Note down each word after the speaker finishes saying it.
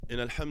إن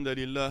الحمد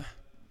لله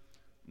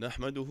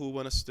نحمده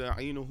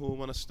ونستعينه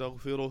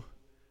ونستغفره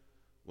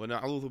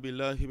ونعوذ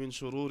بالله من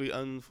شرور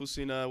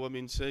أنفسنا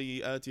ومن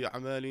سيئات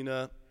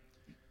أعمالنا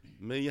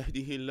من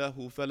يهده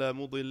الله فلا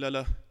مضل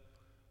له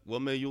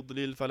ومن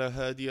يضلل فلا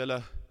هادي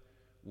له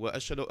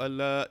وأشهد أن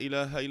لا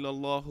إله إلا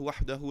الله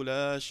وحده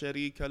لا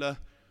شريك له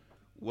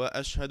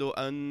وأشهد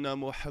أن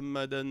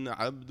محمدا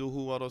عبده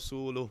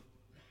ورسوله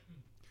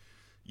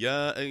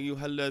يا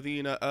أيها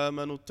الذين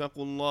آمنوا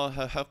اتقوا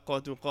الله حق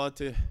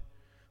تقاته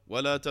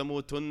ولا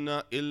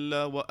تموتن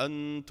إلا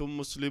وأنتم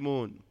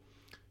مسلمون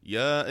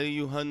يا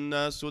أيها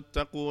الناس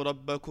اتقوا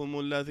ربكم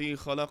الذي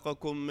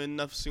خلقكم من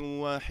نفس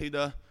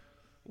واحدة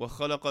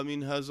وخلق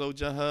منها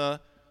زوجها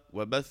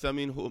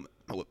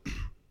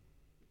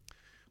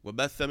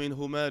وبث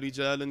منهما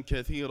رجالا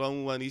كثيرا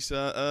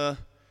ونساء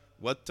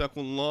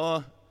واتقوا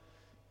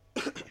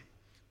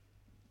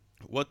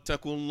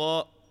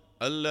الله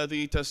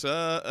الذي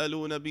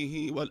تساءلون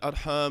به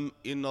والأرحام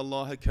إن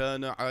الله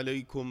كان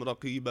عليكم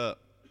رقيبا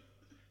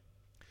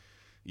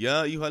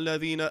يا أيها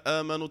الذين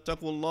آمنوا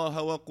اتقوا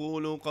الله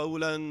وقولوا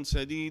قولا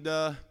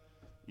سديدا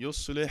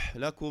يصلح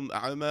لكم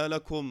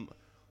أعمالكم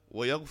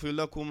ويغفر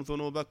لكم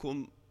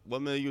ذنوبكم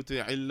ومن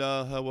يطع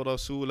الله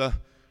ورسوله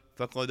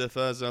فقد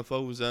فاز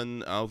فوزا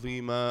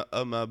عظيما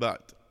أما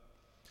بعد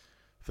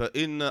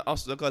فإن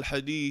أصدق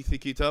الحديث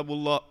كتاب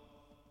الله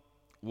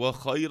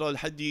وخير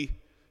الهدي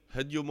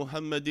هدي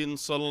محمد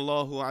صلى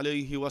الله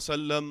عليه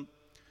وسلم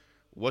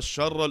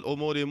والشر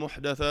الأمور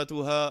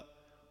محدثاتها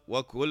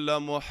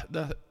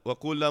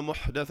وكل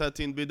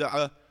محدثة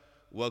بدعة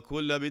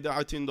وكل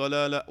بدعة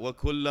ضلالة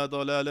وكل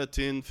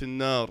ضلالة في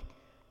النار.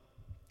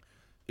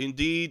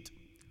 Indeed,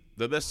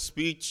 the best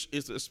speech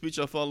is the speech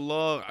of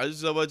Allah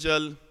Azza wa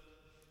Jal,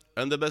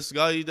 and the best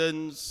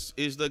guidance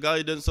is the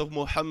guidance of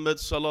Muhammad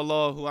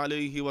sallallahu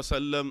alayhi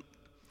wasallam.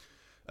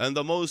 And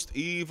the most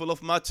evil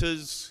of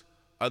matters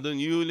are the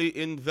newly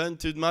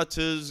invented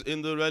matters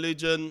in the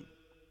religion.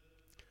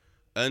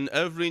 And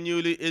every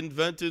newly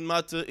invented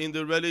matter in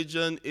the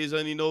religion is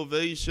an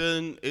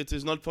innovation. It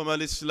is not from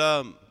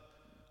Al-Islam.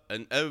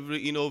 And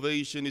every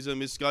innovation is a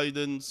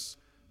misguidance.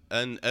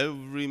 And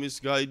every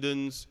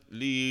misguidance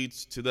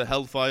leads to the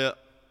hellfire.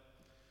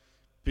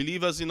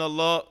 Believers in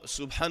Allah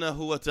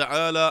subhanahu wa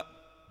ta'ala,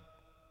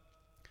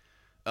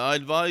 I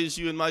advise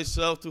you and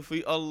myself to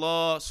fear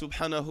Allah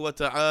subhanahu wa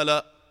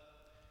ta'ala.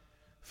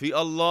 Fear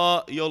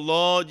Allah, your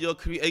Lord, your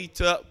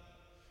Creator,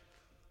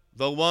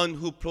 the one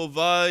who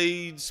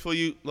provides for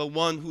you, the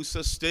one who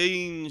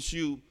sustains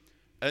you,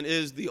 and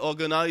is the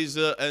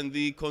organizer and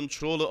the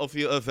controller of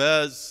your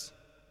affairs.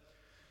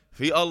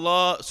 Fear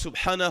Allah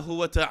subhanahu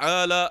wa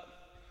ta'ala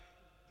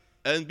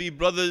and be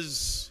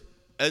brothers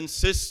and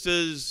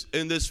sisters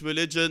in this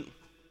religion.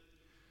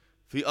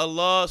 Fear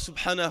Allah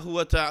subhanahu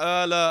wa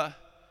ta'ala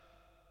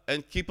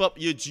and keep up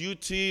your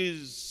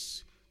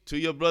duties to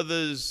your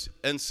brothers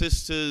and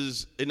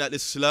sisters in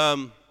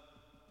Islam.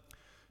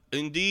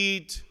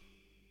 Indeed,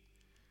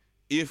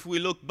 if we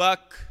look back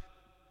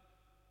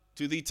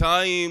to the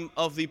time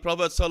of the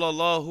Prophet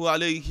sallallahu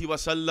alaihi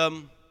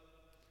wasallam,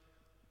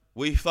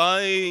 we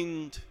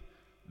find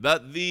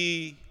that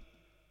the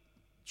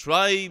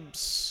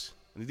tribes,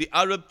 the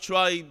Arab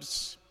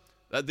tribes,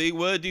 that they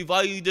were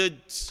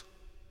divided.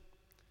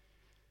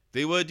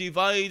 They were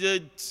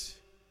divided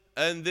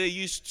and they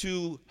used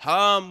to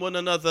harm one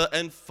another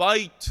and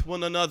fight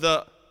one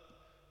another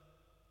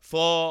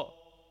for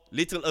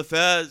little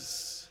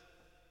affairs,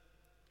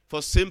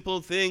 for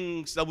simple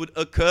things that would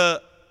occur.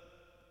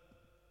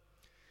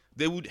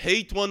 They would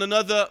hate one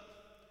another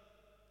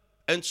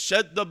and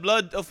shed the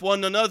blood of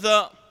one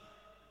another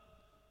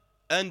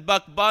and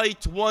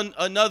backbite one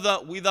another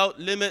without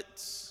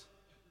limits.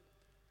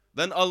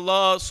 Then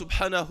Allah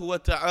subhanahu wa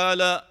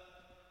ta'ala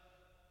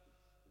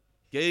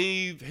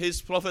gave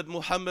His Prophet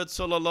Muhammad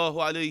sallallahu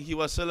alayhi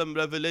wasallam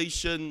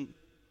revelation.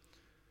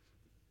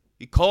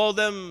 He called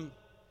them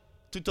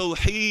to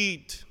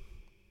Tawheed,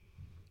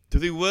 to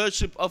the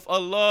worship of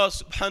Allah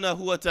subhanahu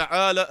wa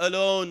ta'ala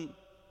alone.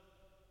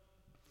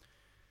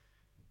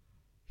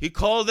 He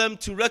called them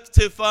to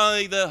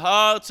rectify their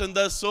hearts and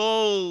their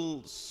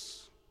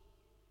souls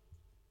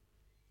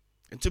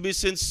and to be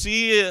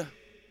sincere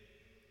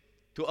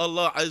to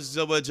Allah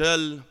Azza wa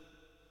Jal.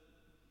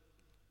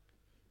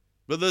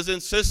 Brothers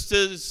and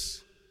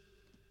sisters,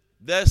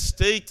 their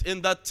state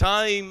in that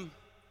time,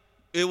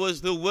 it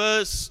was the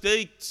worst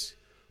state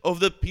of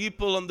the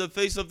people on the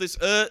face of this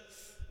earth.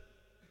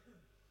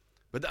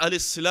 But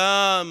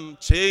Al-Islam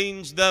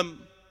changed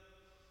them.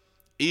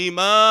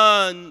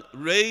 Eemaan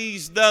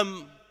raised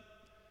them.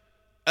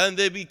 And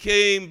they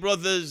became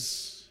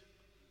brothers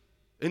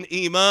in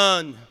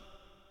Eemaan.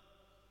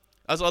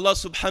 As Allah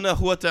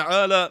subhanahu wa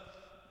ta'ala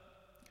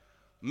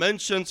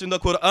mentions in the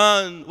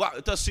Quran,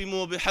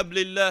 وَاعْتَصِمُوا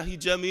بِحَبْلِ اللَّهِ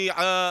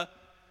جَمِيعًا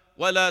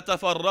وَلَا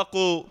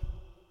تَفَرَّقُوا.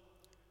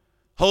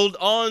 Hold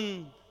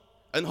on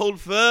and hold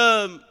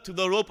firm to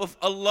the rope of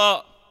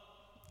Allah.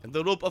 And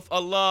the rope of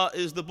Allah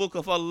is the book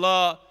of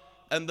Allah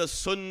and the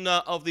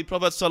sunnah of the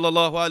Prophet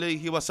sallallahu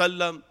alaihi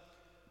wasallam.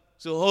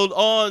 So hold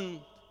on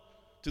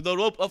to the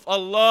rope of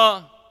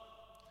Allah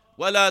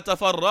وَلَا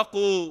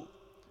تَفَرَّقُوا,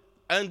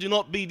 and do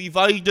not be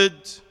divided.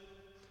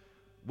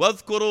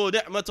 وَاذْكُرُوا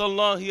نِعْمَةَ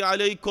اللَّهِ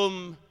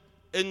عَلَيْكُمْ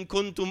إِن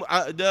كُنْتُمْ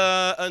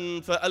أَعْدَاءً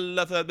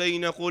فَأَلَّفَ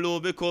بَيْنَ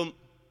قُلُوبِكُمْ.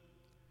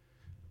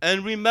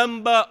 And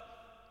remember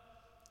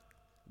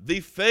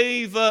the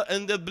favor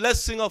and the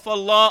blessing of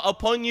Allah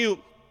upon you,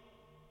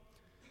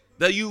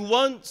 that you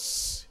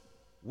once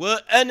were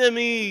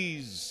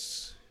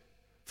enemies.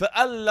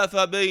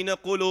 فَأَلَّفَ بَيْنَ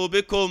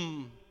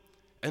قُلُوبِكُمْ,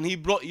 and He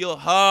brought your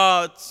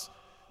hearts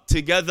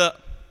together.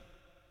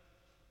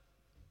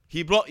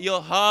 He brought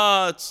your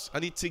hearts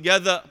and it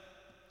together.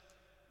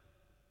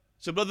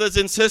 So brothers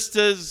and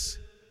sisters,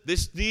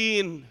 this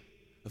deen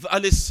of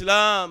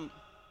al-Islam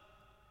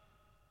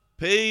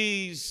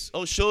pays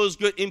or shows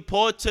great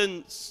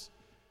importance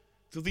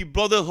to the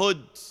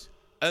brotherhood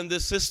and the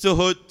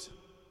sisterhood.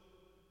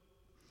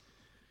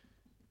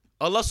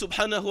 Allah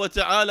subhanahu wa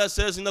ta'ala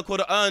says in the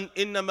Quran,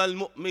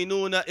 إِنَّمَا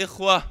الْمُؤْمِنُونَ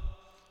إِخْوَةً,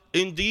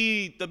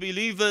 indeed the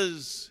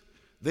believers,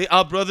 they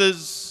are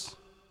brothers.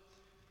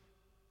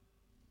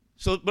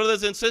 So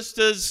brothers and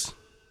sisters,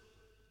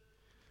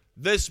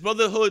 this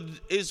brotherhood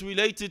is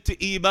related to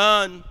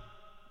Eemaan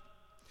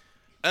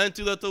and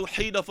to the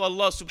Tawheed of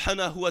Allah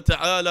subhanahu wa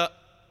ta'ala.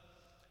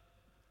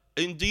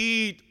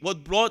 Indeed,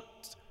 what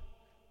brought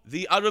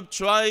the Arab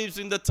tribes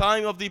in the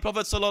time of the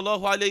Prophet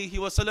sallallahu alaihi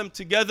wasallam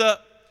together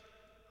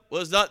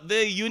was that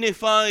they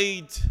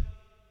united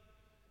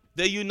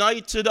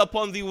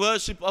upon the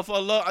worship of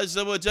Allah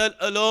Azza wa Jal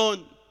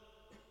alone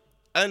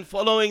and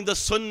following the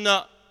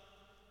sunnah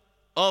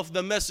of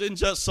the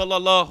Messenger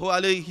sallallahu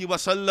alaihi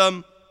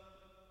wasallam.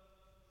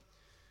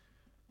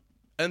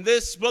 And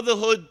this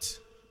brotherhood,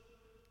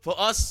 for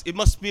us, it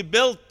must be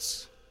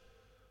built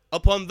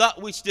upon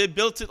that which they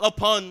built it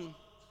upon.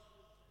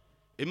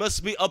 It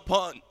must be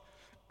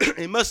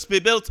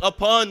built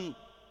upon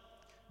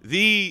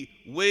the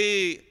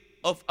way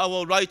of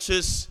our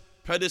righteous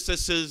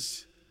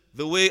predecessors,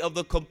 the way of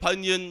the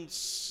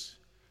companions,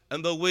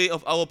 and the way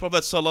of our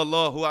Prophet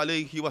sallallahu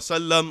alaihi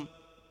wasallam.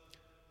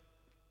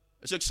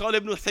 Shaykh Salih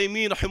ibn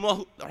Uthaymeen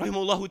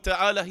rahimahullah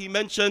ta'ala, he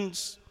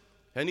mentions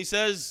and he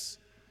says,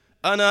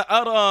 أنا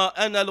أرى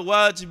أن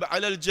الواجب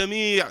على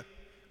الجميع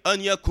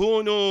أن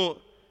يكونوا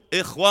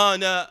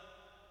إخوانا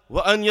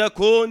وأن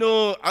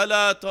يكونوا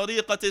على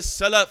طريقة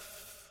السلف.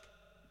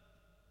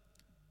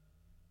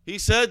 He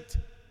said,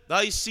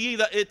 I see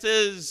that it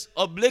is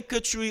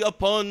obligatory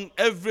upon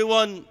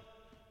everyone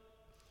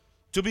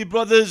to be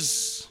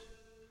brothers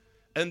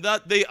and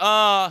that they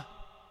are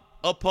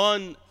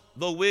upon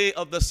the way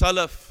of the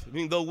Salaf,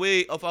 meaning the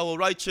way of our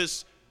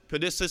righteous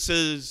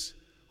predecessors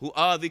who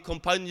are the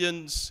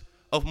companions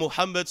of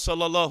Muhammad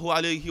sallallahu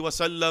alayhi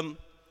wasallam,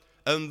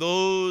 and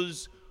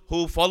those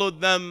who followed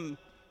them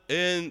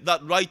in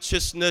that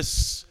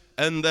righteousness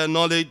and their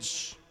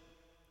knowledge.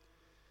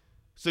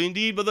 So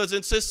indeed, brothers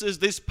and sisters,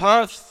 this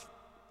path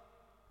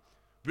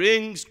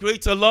brings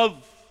greater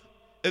love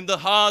in the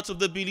hearts of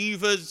the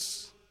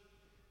believers,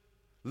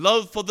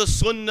 love for the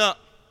sunnah,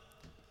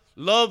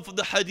 love for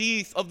the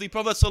hadith of the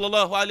Prophet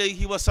sallallahu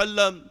alayhi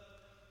wasallam,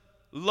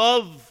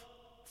 love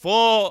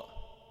for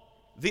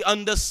the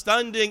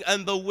understanding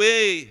and the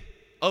way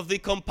of the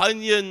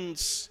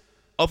companions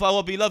of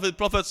our beloved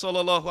Prophet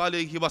sallallahu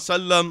alaihi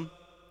wasallam.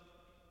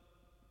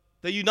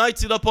 They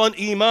united upon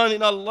Eemaan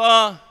in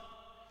Allah,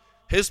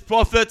 His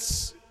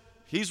prophets,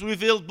 His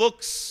revealed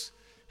books,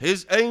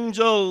 His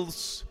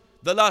angels,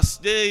 the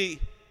last day,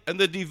 and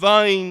the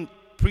divine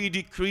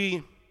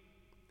pre-decree.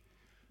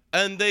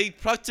 And they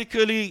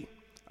practically,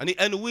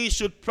 and we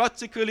should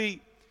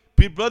practically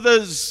be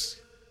brothers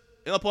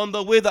upon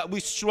the way that we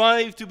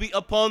strive to be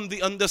upon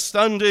the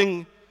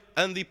understanding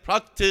and the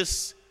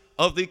practice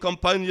of the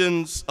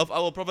companions of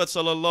our Prophet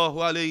sallallahu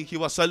alaihi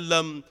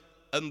wasallam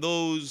and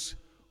those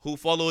who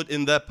followed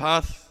in their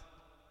path.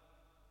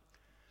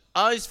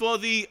 As for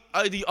the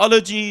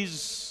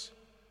ideologies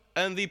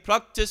and the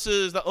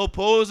practices that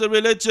oppose a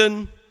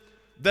religion,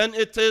 then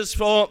it is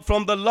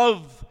from the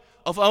love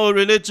of our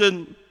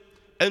religion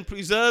and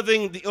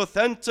preserving the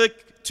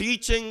authentic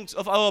teachings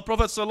of our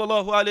Prophet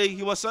sallallahu alaihi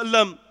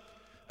wasallam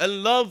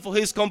and love for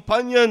his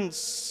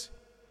companions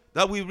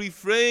that we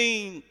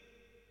refrain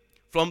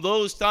from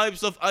those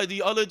types of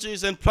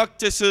ideologies and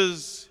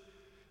practices,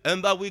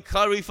 and that we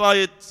clarify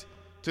it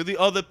to the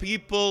other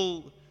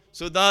people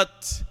so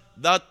that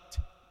that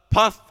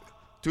path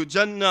to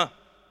Jannah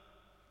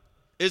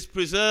is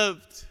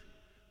preserved,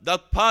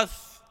 that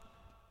path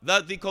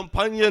that the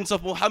companions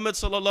of Muhammad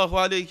sallallahu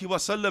alaihi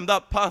wasallam,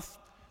 that path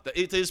that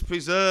it is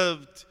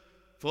preserved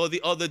for the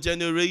other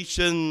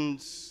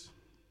generations.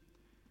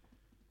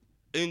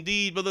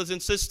 Indeed, brothers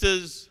and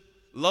sisters,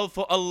 love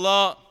for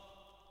Allah,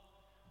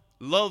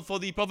 love for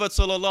the Prophet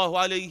sallallahu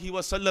alaihi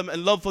wasallam,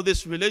 and love for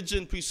this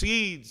religion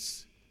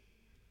precedes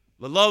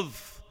the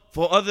love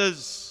for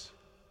others.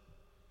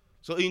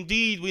 So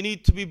indeed, we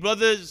need to be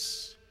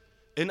brothers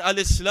in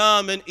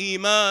al-Islam and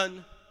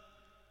Eemaan,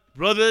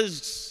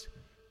 brothers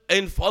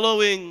in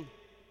following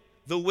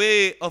the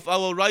way of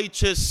our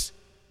righteous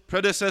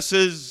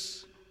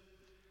predecessors.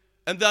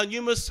 And there are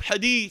numerous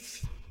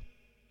hadith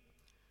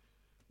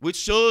which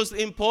shows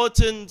the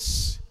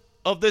importance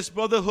of this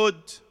brotherhood.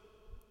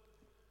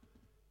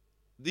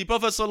 The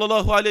Prophet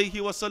sallallahu alayhi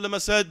wa sallam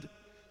said,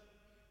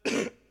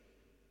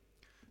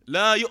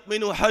 لا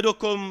يؤمن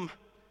أحدكم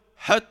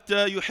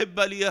حتى يحب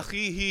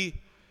لأخيه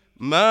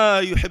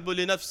ما يحب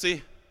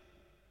لنفسه.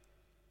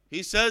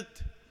 He said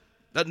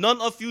that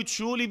none of you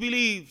truly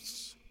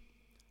believes,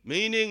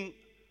 meaning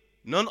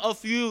none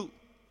of you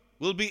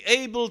will be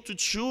able to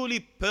truly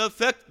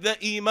perfect their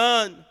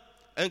Eemaan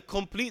and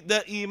complete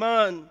their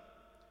Eemaan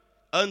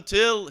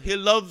until he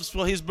loves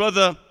for his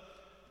brother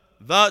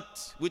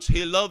that which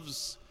he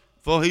loves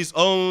for his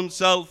own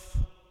self.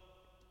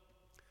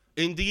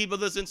 Indeed,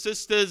 brothers and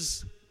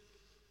sisters,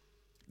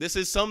 this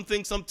is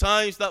something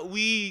sometimes that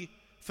we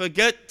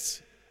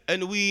forget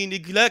and we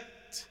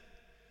neglect.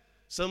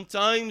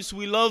 Sometimes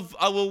we love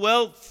our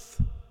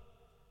wealth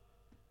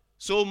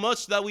so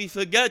much that we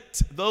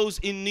forget those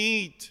in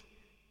need.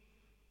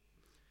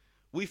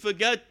 We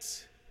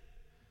forget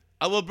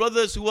our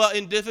brothers who are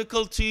in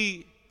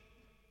difficulty,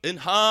 in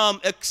harm,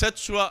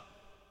 etc.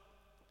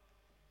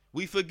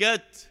 We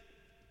forget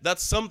that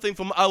something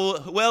from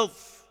our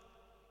wealth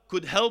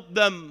could help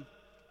them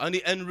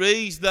and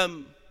raise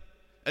them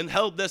and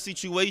help their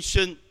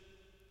situation.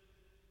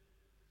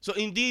 So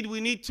indeed we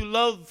need to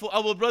love for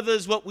our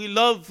brothers what we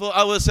love for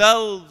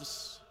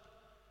ourselves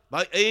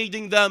by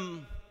aiding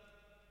them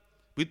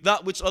with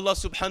that which Allah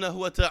subhanahu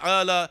wa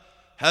ta'ala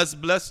has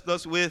blessed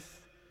us with.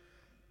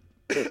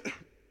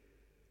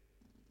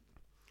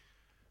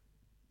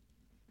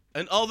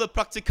 And all the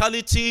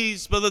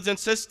practicalities, brothers and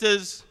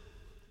sisters,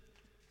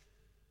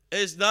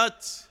 is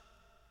that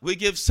we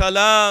give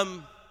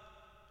salam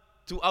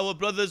to our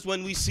brothers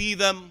when we see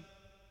them.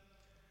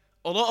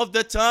 A lot of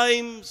the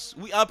times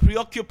we are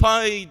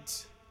preoccupied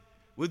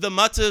with the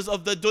matters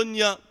of the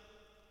dunya,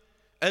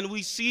 and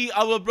we see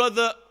our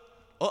brother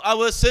or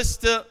our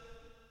sister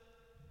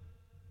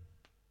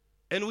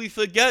and we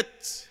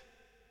forget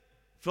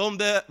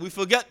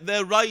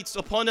their rights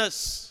upon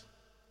us.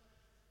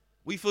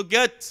 We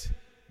forget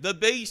the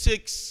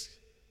basics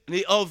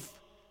of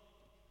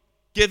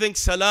giving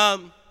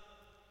salam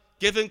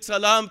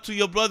to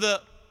your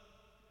brother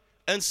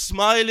and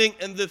smiling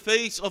in the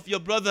face of your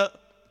brother.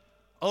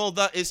 All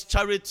that is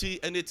charity,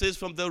 and it is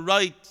from the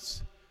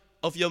rights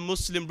of your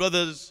Muslim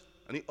brothers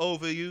and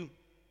over you.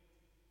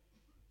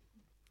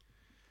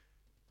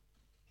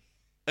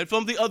 And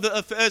from the other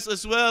affairs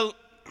as well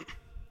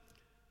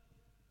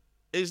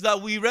is that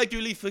we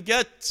regularly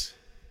forget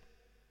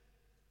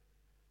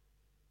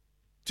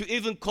to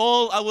even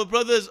call our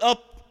brothers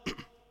up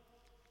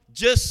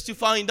just to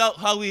find out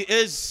how he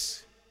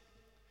is.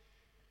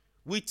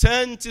 We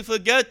tend to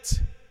forget,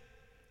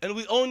 and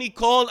we only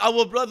call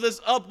our brothers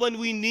up when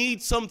we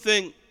need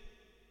something,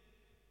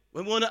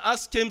 when we want to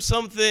ask him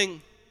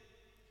something,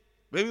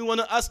 when we want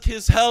to ask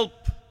his help.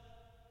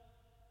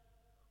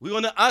 We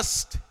want to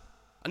ask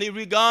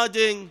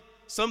regarding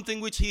something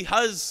which he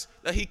has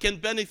that he can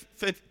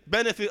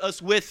benefit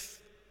us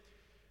with.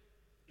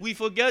 We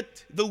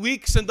forget the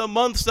weeks and the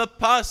months that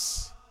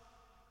pass.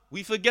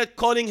 We forget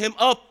calling him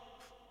up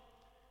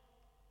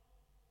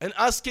and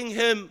asking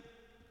him,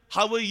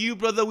 how are you,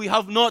 brother? We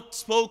have not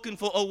spoken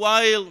for a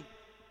while.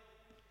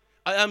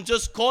 I am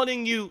just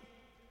calling you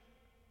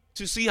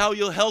to see how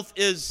your health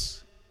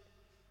is,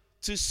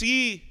 to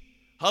see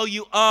how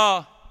you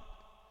are,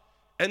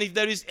 and if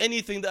there is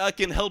anything that I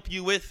can help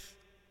you with.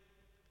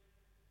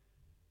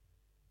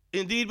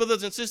 Indeed,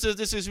 brothers and sisters,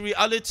 this is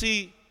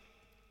reality.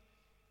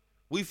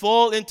 We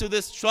fall into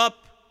this trap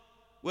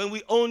when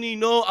we only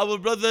know our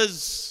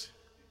brothers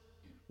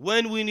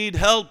when we need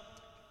help.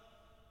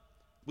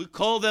 We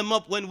call them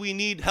up when we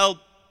need help.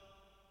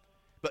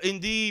 But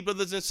indeed,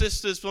 brothers and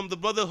sisters, from the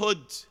brotherhood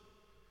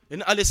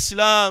in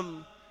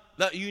Al-Islam,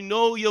 that you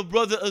know your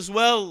brother as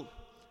well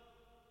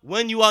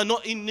when you are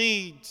not in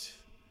need,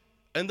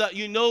 and that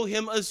you know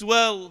him as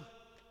well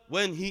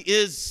when he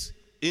is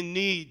in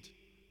need.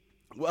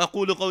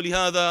 وأقول قولي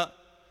هذا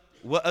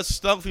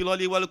وأستغفر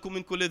لي ولكم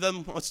من كل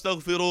ذنب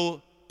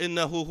واستغفروه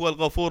إنه هو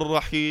الغفور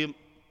الرحيم.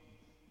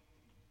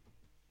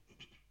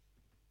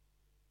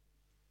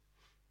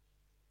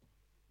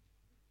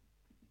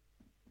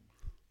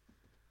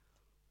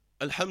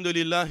 الحمد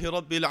لله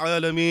رب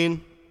العالمين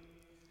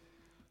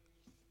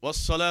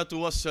والصلاة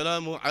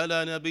والسلام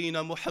على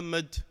نبينا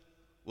محمد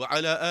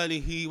وعلى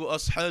آله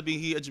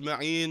وأصحابه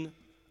أجمعين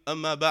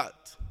أما بعد.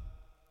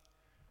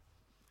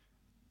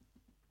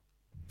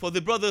 For the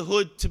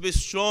brotherhood to be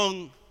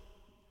strong,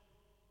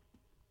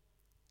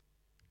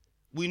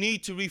 we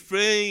need to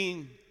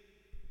refrain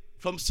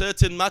from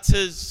certain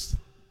matters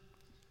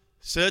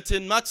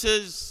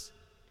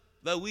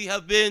that we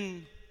have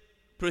been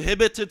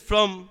prohibited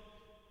from.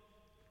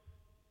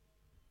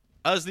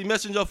 As the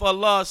Messenger of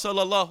Allah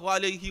sallallahu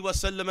alayhi wa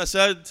sallam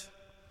said,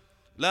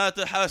 لا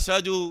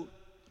تحاسدوا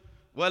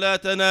ولا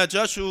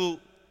تناجشوا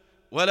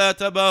ولا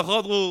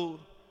تباغضوا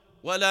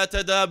ولا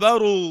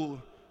تدابروا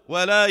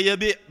ولا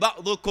يبيع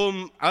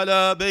بعضكم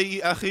على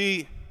بيع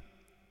أخيه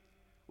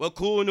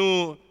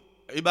وكونوا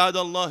عباد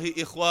الله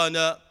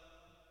إخوانا.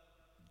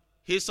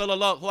 He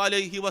sallallahu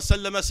alayhi wa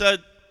sallam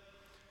said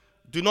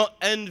do not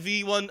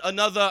envy one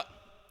another,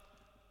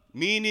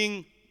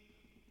 meaning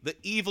the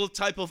evil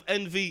type of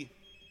envy.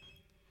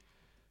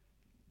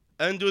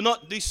 And do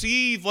not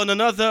deceive one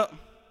another.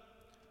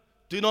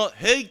 Do not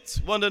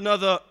hate one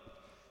another.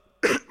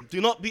 Do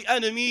not be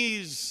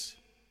enemies.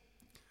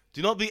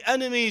 Do not be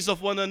enemies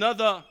of one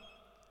another.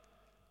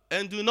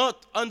 And do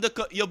not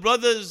undercut your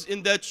brothers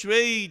in their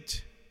trade.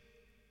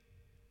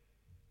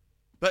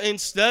 But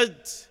instead,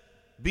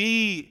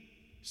 be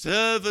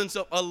servants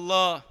of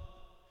Allah.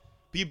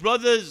 Be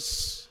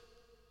brothers.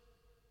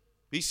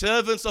 Be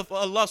servants of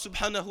Allah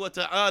subhanahu wa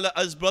ta'ala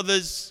as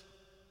brothers.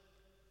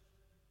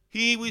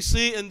 Here we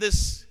see in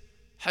this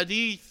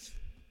hadith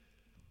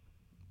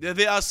that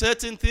there are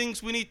certain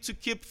things we need to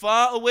keep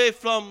far away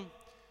from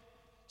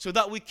so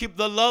that we keep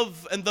the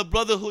love and the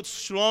brotherhood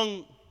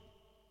strong.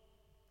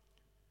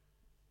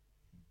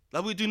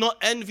 That we do not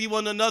envy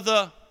one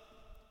another.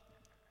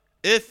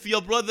 If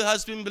your brother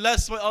has been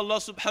blessed by Allah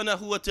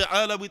subhanahu wa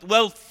ta'ala with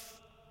wealth,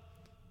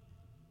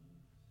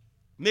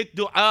 make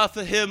dua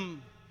for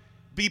him.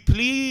 Be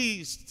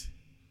pleased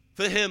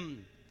for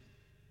him.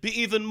 Be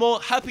even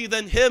more happy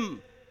than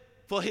him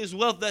for his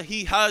wealth that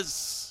he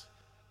has.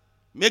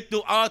 Make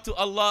dua to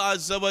Allah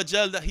Azza wa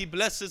Jal that He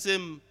blesses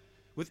him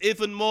with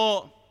even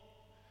more,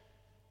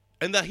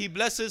 and that He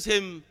blesses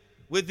him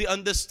with the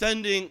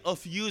understanding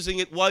of using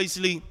it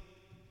wisely.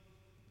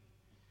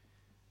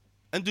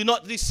 And do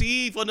not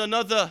deceive one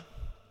another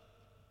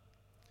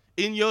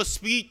in your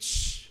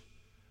speech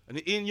and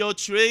in your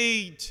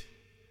trade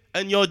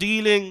and your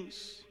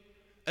dealings.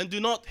 And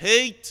do not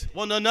hate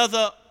one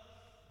another.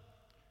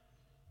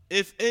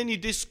 If any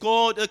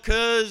discord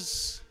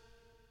occurs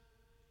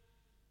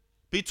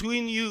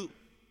between you,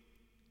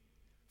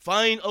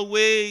 find a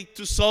way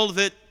to solve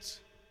it.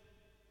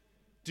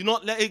 Do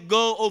not let it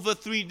go over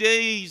 3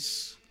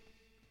 days.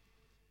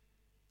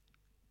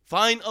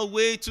 Find a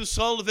way to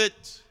solve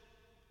it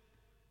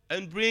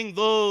and bring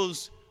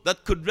those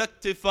that could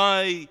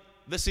rectify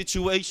the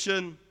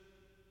situation.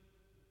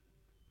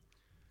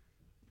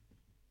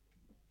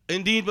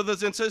 Indeed,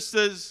 brothers and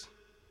sisters,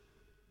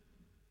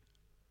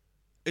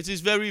 it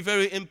is very,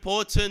 very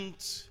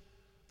important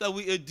that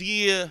we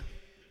adhere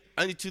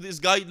to these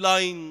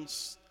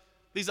guidelines.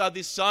 These are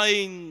the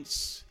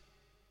signs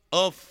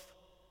of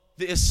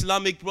the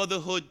Islamic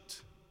brotherhood,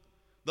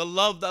 the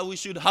love that we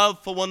should have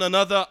for one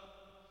another,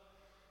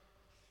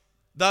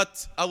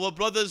 that our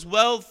brother's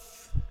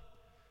wealth,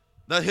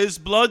 that his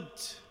blood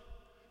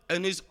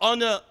and his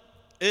honor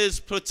is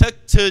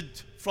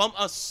protected from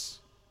us.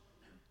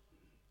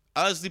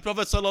 As the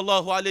Prophet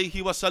sallallahu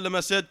alaihi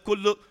wasallam said,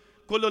 كل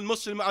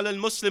المسلم على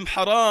المسلم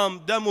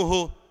حرام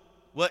دمه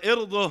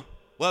وإرضه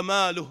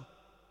وماله.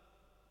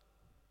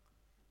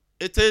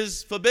 It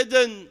is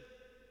forbidden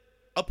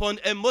upon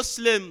a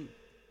Muslim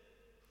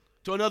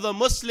to another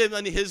Muslim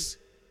and his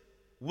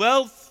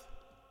wealth,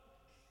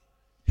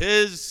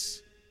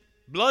 his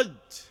blood,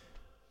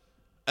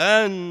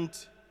 and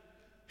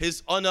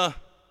his honor.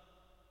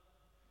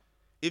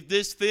 If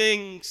these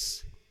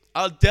things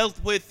are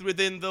dealt with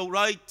within the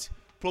right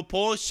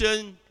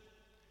proportion,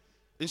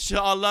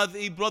 inshallah,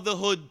 the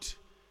brotherhood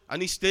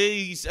and he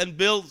stays and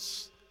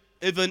builds,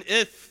 even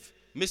if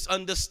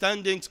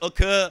misunderstandings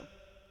occur,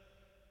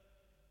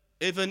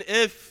 even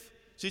if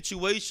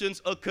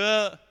situations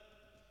occur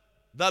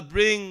that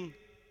bring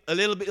a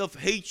little bit of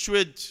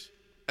hatred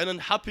and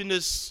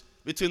unhappiness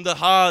between the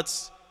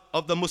hearts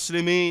of the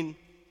Muslimin.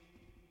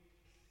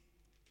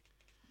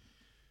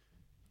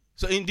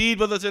 So indeed,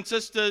 brothers and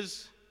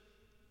sisters,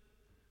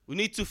 we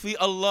need to fear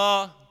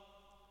Allah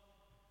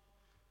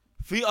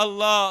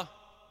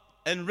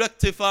and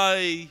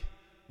rectify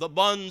the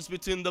bonds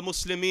between the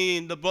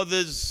Muslimin, the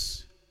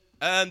brothers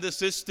and the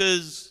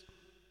sisters.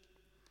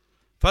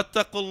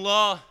 فاتقوا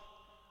الله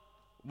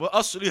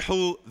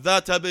وأصلحوا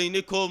ذات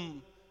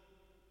بينكم.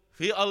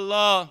 Fear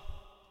Allah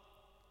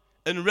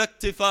and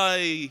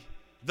rectify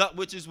that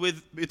which is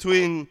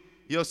between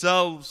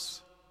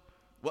yourselves.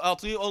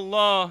 وأطيعوا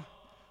الله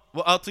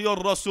وأطيعوا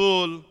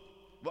الرسول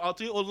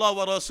وأطيعوا الله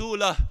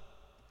ورسوله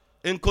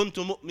إن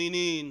كنتم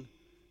مؤمنين.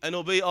 And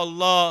obey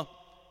Allah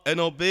and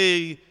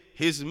obey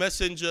His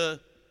Messenger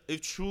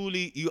if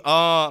truly you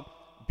are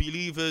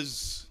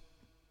believers.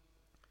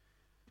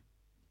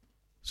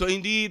 So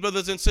indeed,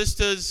 brothers and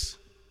sisters,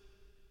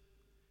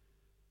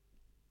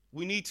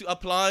 we need to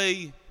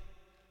apply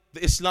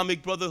the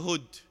Islamic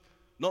brotherhood.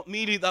 Not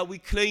merely that we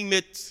claim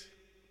it,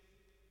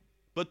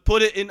 but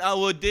put it in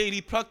our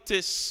daily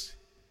practice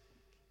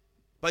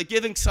by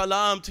giving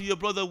salam to your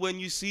brother when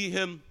you see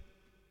him,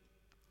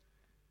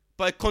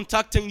 by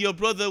contacting your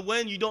brother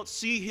when you don't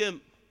see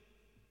him,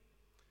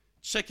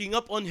 checking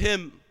up on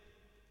him,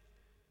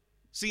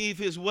 seeing if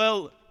he's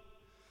well,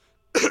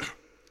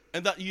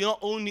 and that you're not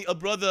only a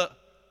brother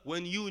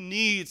when you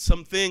need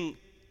something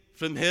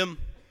from him.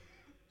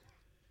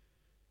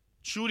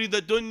 Truly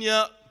the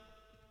dunya,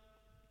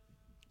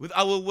 with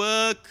our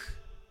work,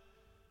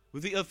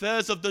 with the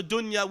affairs of the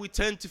dunya, we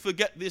tend to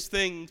forget these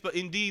things, but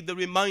indeed the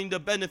reminder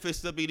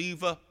benefits the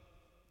believer.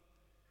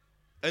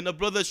 And a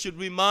brother should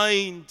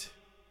remind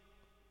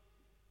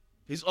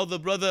his other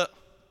brother.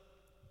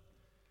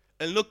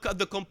 And look at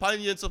the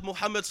companions of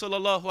Muhammad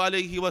sallallahu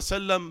alayhi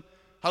wasallam,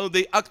 how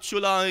they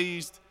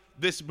actualized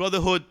this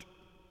brotherhood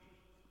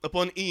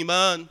upon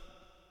Eemaan,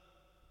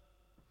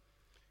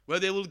 where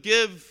they will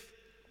give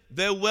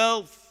their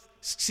wealth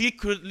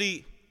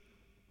secretly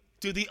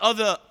to the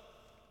other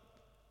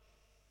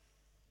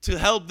to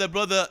help their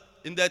brother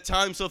in their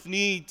times of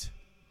need,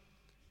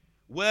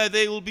 where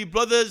they will be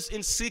brothers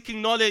in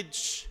seeking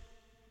knowledge,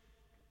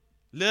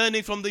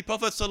 learning from the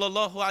Prophet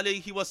sallallahu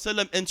alaihi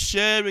wasallam and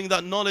sharing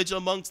that knowledge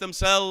amongst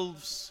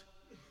themselves,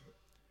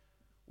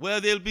 where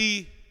they'll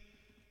be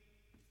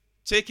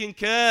taking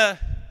care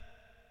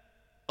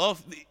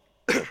of the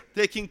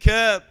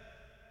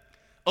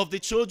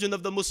children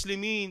of the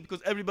Muslimin,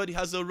 because everybody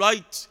has a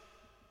right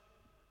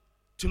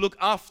to look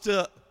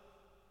after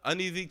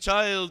the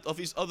child of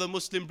his other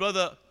Muslim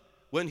brother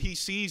when he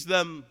sees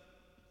them.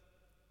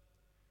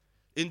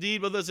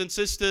 Indeed, brothers and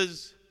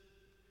sisters,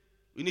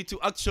 we need to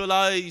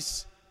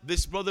actualize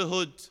this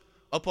brotherhood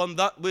upon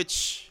that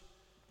which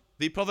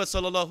the Prophet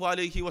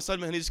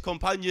ﷺ and his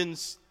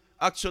companions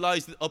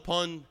actualized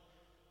upon,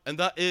 and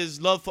that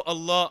is love for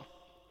Allah,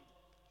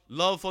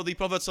 love for the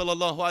Prophet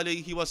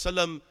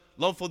ﷺ,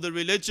 love for the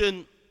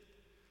religion,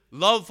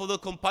 love for the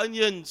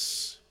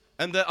companions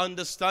and their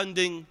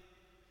understanding.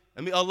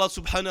 And may Allah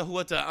subhanahu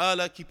wa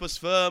ta'ala keep us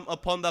firm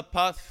upon that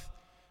path.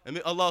 And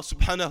may Allah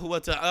subhanahu wa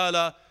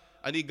ta'ala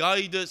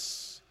guide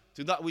us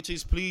to that which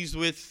is pleased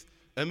with.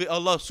 And may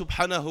Allah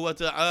subhanahu wa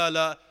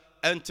ta'ala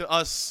enter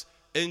us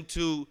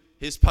into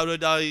his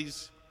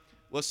paradise.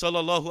 Wa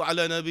sallallahu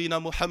ala nabiyyina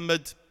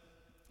Muhammad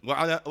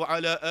wa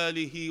ala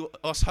alihi wa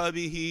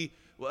ashabihi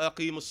wa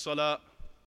aqimus salat.